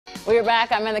We're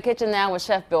back. I'm in the kitchen now with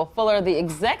Chef Bill Fuller, the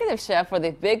executive chef for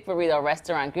the Big Burrito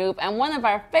Restaurant Group, and one of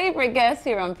our favorite guests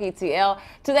here on PTL.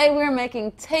 Today we're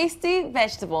making tasty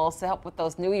vegetables to help with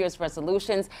those New Year's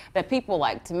resolutions that people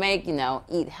like to make, you know,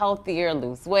 eat healthier,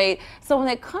 lose weight. So when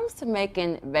it comes to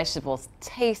making vegetables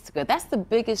taste good, that's the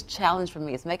biggest challenge for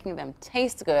me, is making them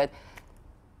taste good.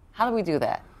 How do we do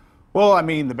that? Well, I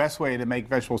mean, the best way to make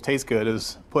vegetables taste good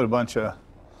is put a bunch of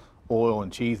oil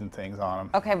and cheese and things on them.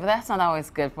 Okay, but that's not always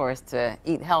good for us to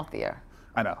eat healthier.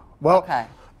 I know. Well, okay.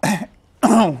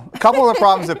 A couple of the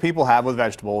problems that people have with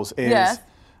vegetables is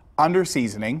under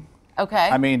seasoning. Okay.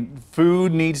 I mean,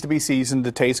 food needs to be seasoned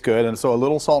to taste good, and so a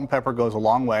little salt and pepper goes a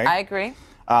long way. I agree.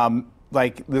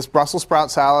 Like this Brussels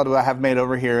sprout salad I have made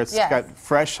over here, it's got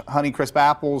fresh Honeycrisp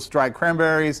apples, dried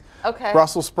cranberries,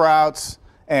 Brussels sprouts,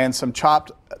 and some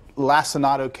chopped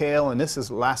lacinato kale, and this is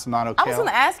lacinato kale. I was going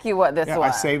to ask you what this was.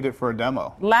 I saved it for a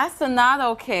demo.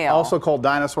 Lacinato kale. Also called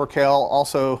dinosaur kale.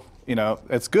 Also, you know,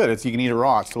 it's good. You can eat it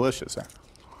raw. It's delicious.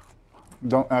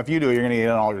 If you do it, you're going to eat it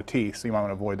on all your teeth, so you might want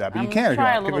to avoid that. But you can if you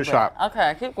want. Give it a shot.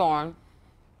 Okay, keep going.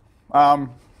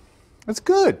 It's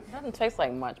good. It doesn't taste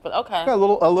like much, but okay. Got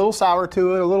a little sour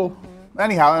to it, a little.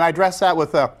 Anyhow, and I dress that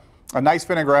with a nice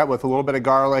vinaigrette with a little bit of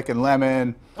garlic and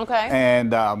lemon. Okay.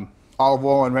 And olive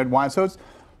oil and red wine. So it's.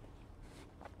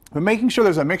 But making sure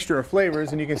there's a mixture of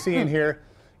flavors, and you can see in here,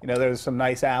 you know, there's some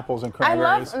nice apples and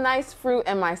cranberries. I love nice fruit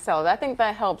in my salad. I think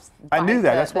that helps. I knew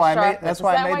that. That's why I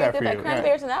made that for you.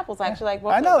 Cranberries and apples, I actually like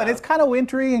both. I know, and it's kind of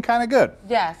wintry and kind of good.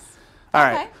 Yes. All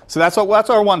right. So that's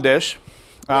our one dish.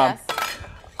 Yes.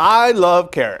 I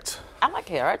love carrots. I like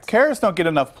carrots. Carrots don't get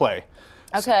enough play.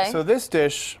 Okay. So this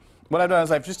dish, what I've done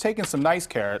is I've just taken some nice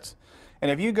carrots, and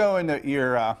if you go into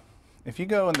your if you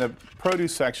go in the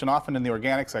produce section, often in the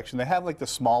organic section, they have like the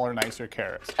smaller, nicer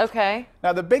carrots. Okay.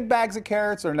 Now the big bags of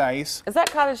carrots are nice. Is that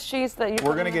cottage cheese that you?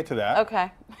 We're gonna get to that.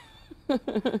 Okay.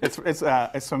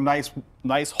 It's some nice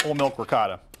whole milk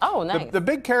ricotta. Oh, nice. The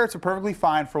big carrots are perfectly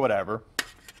fine for whatever.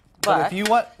 But if you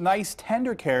want nice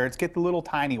tender carrots, get the little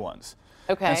tiny ones.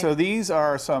 Okay. And so these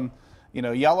are some, you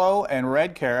know, yellow and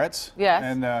red carrots. Yes.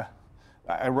 And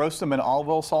I roast them in olive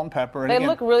oil, salt, and pepper. And they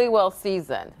look really well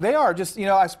seasoned. They are. Just, you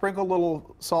know, I sprinkle a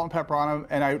little salt and pepper on them,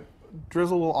 and I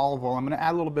drizzle a little olive oil. I'm going to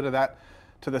add a little bit of that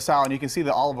to the salad. And you can see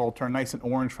the olive oil turn nice and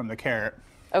orange from the carrot.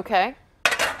 Okay.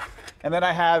 And then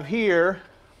I have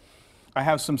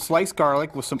some sliced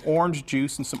garlic with some orange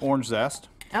juice and some orange zest.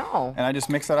 Oh. And I just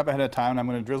mix that up ahead of time, and I'm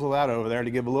going to drizzle that over there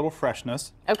to give a little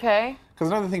freshness. Okay. Because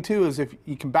another thing, too, is if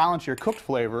you can balance your cooked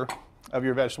flavor of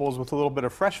your vegetables with a little bit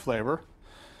of fresh flavor.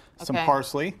 Some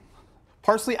parsley.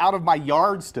 Parsley out of my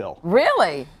yard still.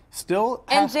 Really? Still.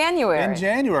 In January? In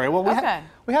January. Well,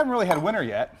 we haven't really had winter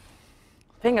yet.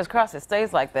 Fingers crossed it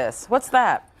stays like this. What's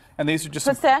that? And these are just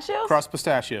pistachios? Crushed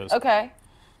pistachios. Okay.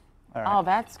 All right. Oh,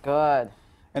 that's good.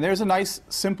 And there's a nice,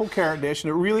 simple carrot dish,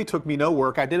 and it really took me no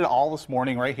work. I did it all this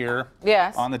morning right here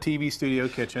on the TV studio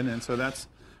kitchen, and so that's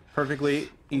perfectly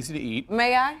easy to eat.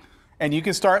 May I? And you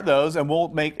can start those, and we'll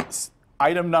make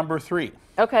item number 3.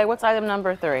 Okay, what's item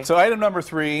number 3? So item number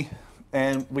 3,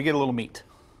 and we get a little meat.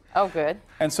 Oh, good.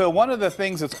 And so one of the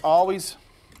things that's always,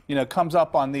 you know, comes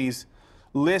up on these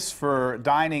lists for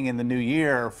dining in the new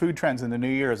year, or food trends in the new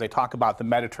year, is they talk about the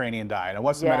Mediterranean diet. And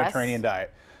what's the Mediterranean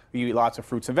diet? You eat lots of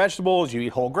fruits and vegetables, you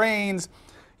eat whole grains,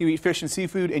 you eat fish and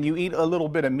seafood, and you eat a little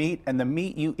bit of meat, and the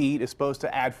meat you eat is supposed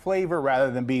to add flavor rather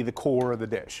than be the core of the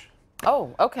dish.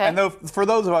 Oh, okay. And for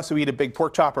those of us who eat a big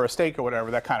pork chop or a steak or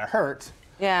whatever, that kind of hurts.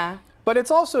 Yeah. But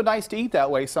it's also nice to eat that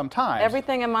way sometimes.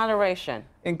 Everything in moderation.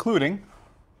 Including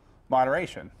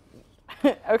moderation.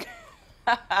 Okay.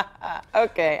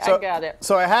 Okay, I got it.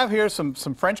 So I have here some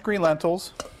French green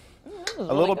lentils. This is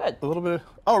really good. A little bit of,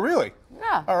 oh, really?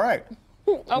 Yeah. All right.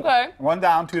 Okay. 1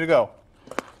 down, 2 to go.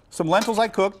 Some lentils I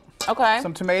cooked. Okay.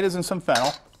 Some tomatoes and some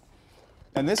fennel.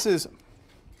 And this is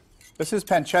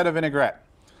pancetta vinaigrette.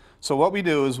 So what we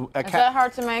do is... Is that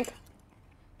hard to make?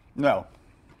 No.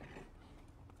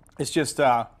 It's just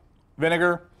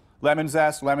vinegar, lemon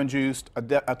zest, lemon juice,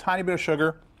 a tiny bit of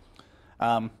sugar,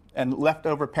 and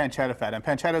leftover pancetta fat. And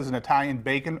pancetta is an Italian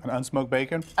bacon, an unsmoked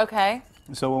bacon. Okay.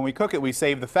 So when we cook it, we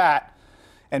save the fat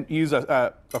and use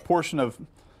a portion of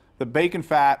the bacon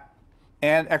fat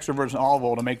and extra virgin olive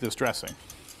oil to make this dressing.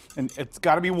 And it's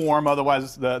got to be warm,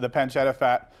 otherwise the pancetta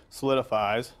fat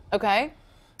solidifies. Okay.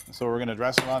 So we're going to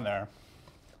dress it on there.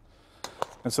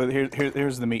 And so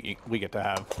here's the meat we get to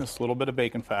have. Just a little bit of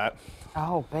bacon fat.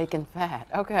 Oh, bacon fat.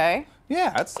 Okay.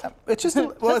 Yeah, it's just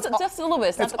a, well, just a little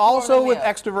bit. It's also with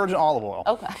extra virgin olive oil.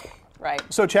 Okay. Right.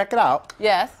 So check it out.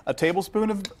 Yes. A tablespoon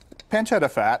of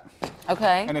pancetta fat.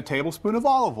 Okay. And a tablespoon of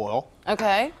olive oil.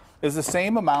 Okay. Is the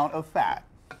same amount of fat.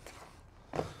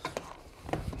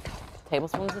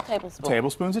 Tablespoon's a tablespoon.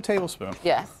 Tablespoon's a tablespoon.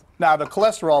 Yes. Now, the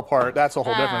cholesterol part, that's a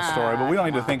whole different story, but we don't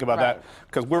need to think about that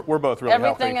because we're both really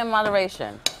healthy. Everything in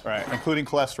moderation. Right, including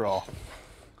cholesterol.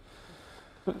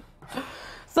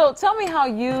 So tell me how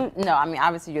you know, I mean,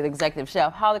 obviously you're the executive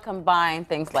chef, how to combine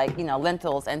things like, you know,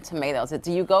 lentils and tomatoes. Do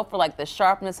you go for like the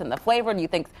sharpness and the flavor? Do you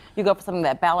think you go for something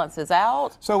that balances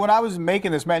out? So when I was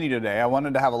making this menu today, I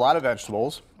wanted to have a lot of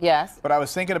vegetables. Yes. But I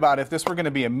was thinking about if this were going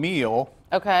to be a meal,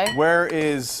 okay, where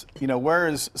is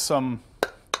some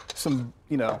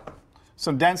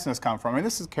denseness come from? I mean,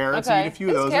 this is carrots. Okay. You eat a few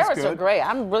of those. Carrots are great.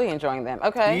 I'm really enjoying them.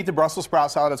 Okay. You eat the Brussels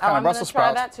sprout salad. It's kind of Brussels sprouts.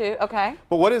 I'm going to try that too. Okay.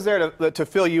 But what is there to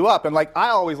fill you up? And like, I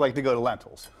always like to go to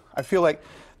lentils. I feel like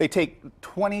they take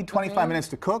 20, 25 minutes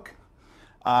to cook.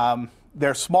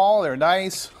 They're small. They're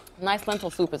nice. Nice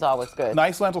lentil soup is always good.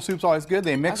 Nice lentil soup's always good.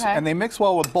 They mix and they mix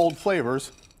well with bold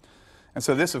flavors. And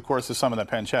so this, of course, is some of the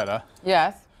pancetta.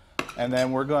 Yes. And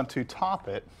then we're going to top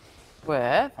it.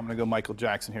 With? I'm going to go Michael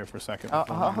Jackson here for a second.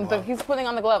 He's putting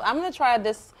on the glove. I'm going to try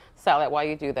this salad while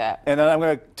you do that. And then I'm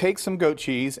going to take some goat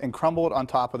cheese and crumble it on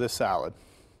top of this salad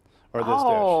or this dish.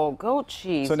 Oh, goat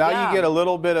cheese. So now you get a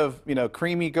little bit of,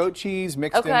 creamy goat cheese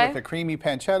mixed in with the creamy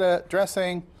pancetta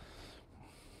dressing.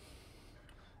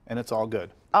 And it's all good.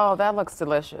 Oh, that looks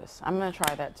delicious. I'm going to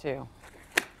try that too.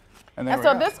 And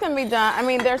so this can be done. I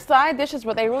mean, they're side dishes,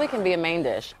 but they really can be a main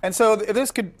dish. And so this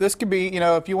could be,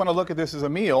 if you want to look at this as a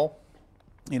meal,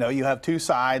 you have two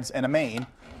sides and a main.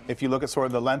 If you look at sort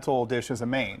of the lentil dish as a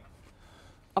main.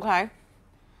 Okay.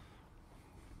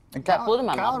 And that blew in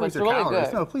my mouth, but it's really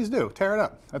good. No, please do. Tear it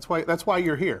up. That's why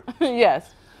you're here.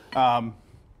 Yes. And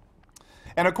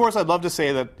of course, I'd love to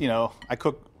say that, I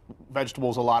cook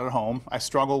vegetables a lot at home. I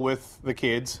struggle with the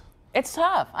kids. It's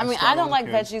tough. I mean, I don't like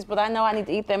veggies, but I know I need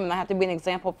to eat them, and I have to be an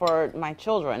example for my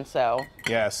children. So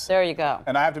yes, there you go.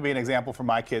 And I have to be an example for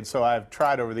my kids. So I've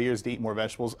tried over the years to eat more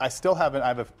vegetables. I still haven't. I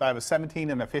have a 17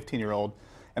 and a 15-year-old,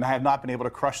 and I have not been able to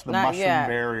crush the mushroom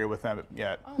barrier with them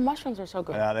yet. Oh, mushrooms are so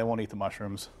good. Yeah, they won't eat the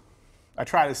mushrooms. I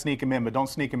try to sneak them in, but don't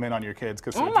sneak them in on your kids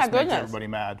because it just makes everybody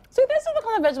mad. See, these are the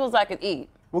kind of vegetables I could eat.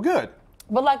 Well, good.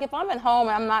 But like if I'm at home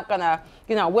and I'm not gonna,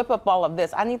 whip up all of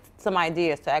this, I need some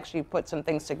ideas to actually put some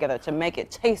things together to make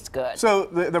it taste good. So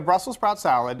the Brussels sprout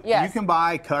salad, you can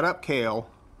buy cut up kale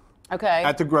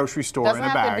at the grocery store in a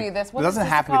bag. Doesn't have to be this. What doesn't is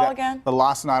this have to be that. again? The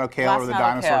lacinato kale or the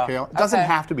dinosaur kale. It doesn't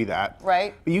have to be that.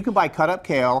 Right. But you can buy cut up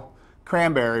kale,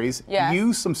 cranberries,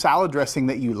 use some salad dressing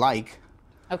that you like,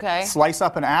 slice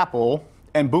up an apple,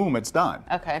 and boom, it's done.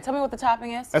 Okay, tell me what the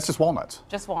topping is. That's just walnuts.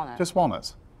 Just walnuts. Just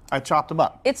walnuts. I chopped them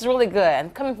up. It's really good.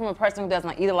 And coming from a person who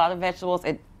doesn't eat a lot of vegetables,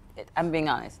 I'm being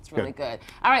honest, it's really good.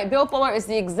 All right, Bill Fuller is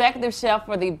the executive chef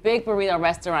for the Big Burrito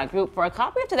Restaurant Group. For a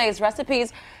copy of today's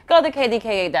recipes, go to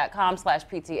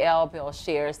kdka.com/PTL. Bill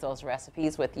shares those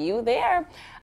recipes with you there.